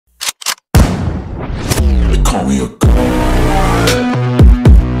Call me a god.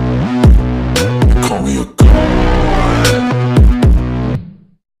 Call me a god.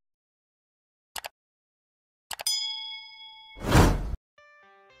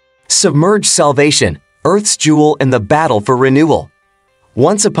 Submerged salvation, Earth's jewel and the battle for renewal.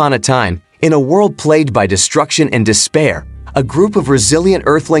 Once upon a time, in a world plagued by destruction and despair, a group of resilient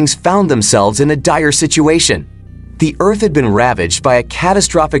Earthlings found themselves in a dire situation. The Earth had been ravaged by a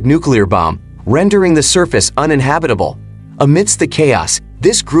catastrophic nuclear bomb, rendering the surface uninhabitable. Amidst the chaos,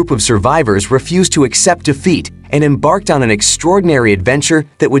 this group of survivors refused to accept defeat and embarked on an extraordinary adventure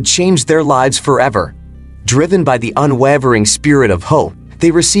that would change their lives forever. Driven by the unwavering spirit of hope, they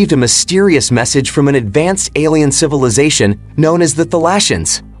received a mysterious message from an advanced alien civilization known as the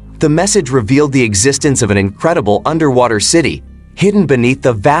Thalassians. The message revealed the existence of an incredible underwater city, hidden beneath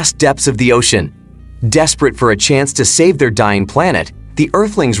the vast depths of the ocean. Desperate for a chance to save their dying planet, the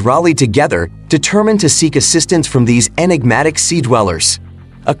Earthlings rallied together, determined to seek assistance from these enigmatic sea dwellers.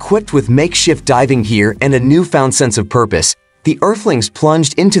 Equipped with makeshift diving gear and a newfound sense of purpose, the Earthlings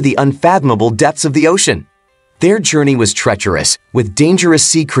plunged into the unfathomable depths of the ocean. Their journey was treacherous, with dangerous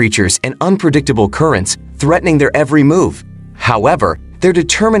sea creatures and unpredictable currents threatening their every move. However, their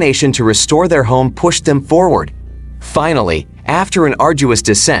determination to restore their home pushed them forward. Finally, after an arduous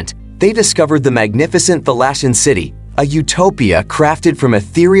descent, they discovered the magnificent Thalassian city, a utopia crafted from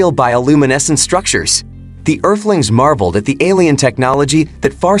ethereal bioluminescent structures. The Earthlings marveled at the alien technology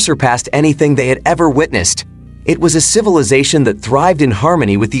that far surpassed anything they had ever witnessed. It was a civilization that thrived in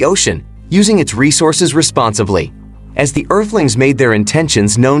harmony with the ocean, using its resources responsibly. As the Earthlings made their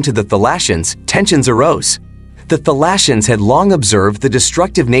intentions known to the Thalassians, tensions arose. The Thalassians had long observed the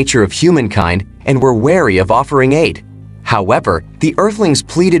destructive nature of humankind and were wary of offering aid. However, the Earthlings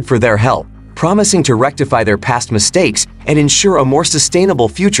pleaded for their help, promising to rectify their past mistakes and ensure a more sustainable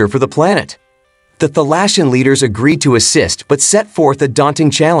future for the planet. The Thalassian leaders agreed to assist but set forth a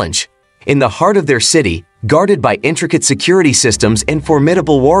daunting challenge. In the heart of their city, guarded by intricate security systems and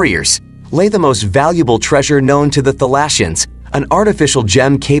formidable warriors, lay the most valuable treasure known to the Thalassians, an artificial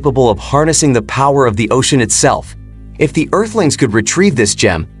gem capable of harnessing the power of the ocean itself. If the Earthlings could retrieve this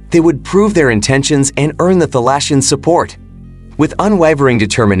gem, they would prove their intentions and earn the Thalassians' support. With unwavering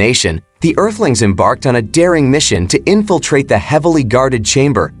determination, the Earthlings embarked on a daring mission to infiltrate the heavily guarded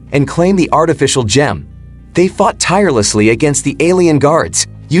chamber and claim the artificial gem. They fought tirelessly against the alien guards,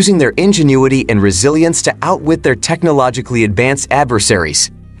 using their ingenuity and resilience to outwit their technologically advanced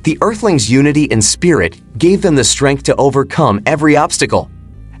adversaries. The Earthlings' unity and spirit gave them the strength to overcome every obstacle.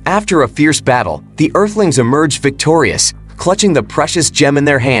 After a fierce battle, the Earthlings emerged victorious, clutching the precious gem in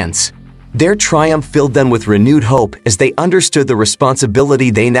their hands. Their triumph filled them with renewed hope as they understood the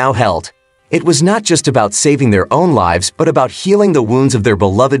responsibility they now held. It was not just about saving their own lives, but about healing the wounds of their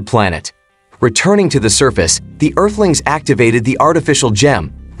beloved planet. Returning to the surface, the Earthlings activated the artificial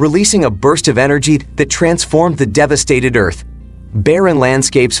gem, releasing a burst of energy that transformed the devastated Earth. Barren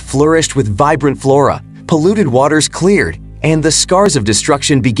landscapes flourished with vibrant flora, polluted waters cleared, and the scars of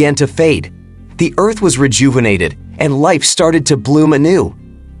destruction began to fade. The Earth was rejuvenated, and life started to bloom anew.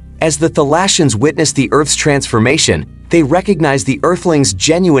 As the Thalassians witnessed the Earth's transformation, they recognized the Earthlings'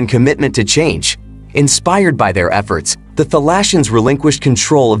 genuine commitment to change. Inspired by their efforts, the Thalassians relinquished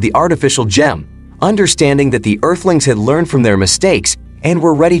control of the artificial gem, understanding that the Earthlings had learned from their mistakes and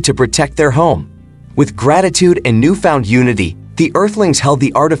were ready to protect their home. With gratitude and newfound unity, the Earthlings held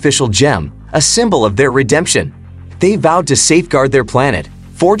the artificial gem, a symbol of their redemption. They vowed to safeguard their planet,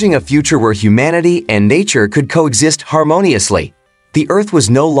 forging a future where humanity and nature could coexist harmoniously. The Earth was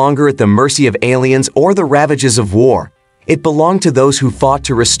no longer at the mercy of aliens or the ravages of war. It belonged to those who fought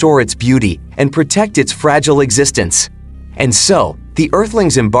to restore its beauty and protect its fragile existence. And so, the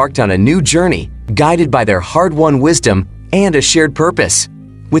Earthlings embarked on a new journey, guided by their hard-won wisdom and a shared purpose.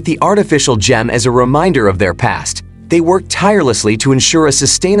 With the artificial gem as a reminder of their past, they worked tirelessly to ensure a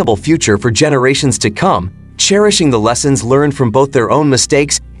sustainable future for generations to come, cherishing the lessons learned from both their own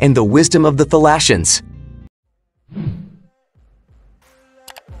mistakes and the wisdom of the Thalassians.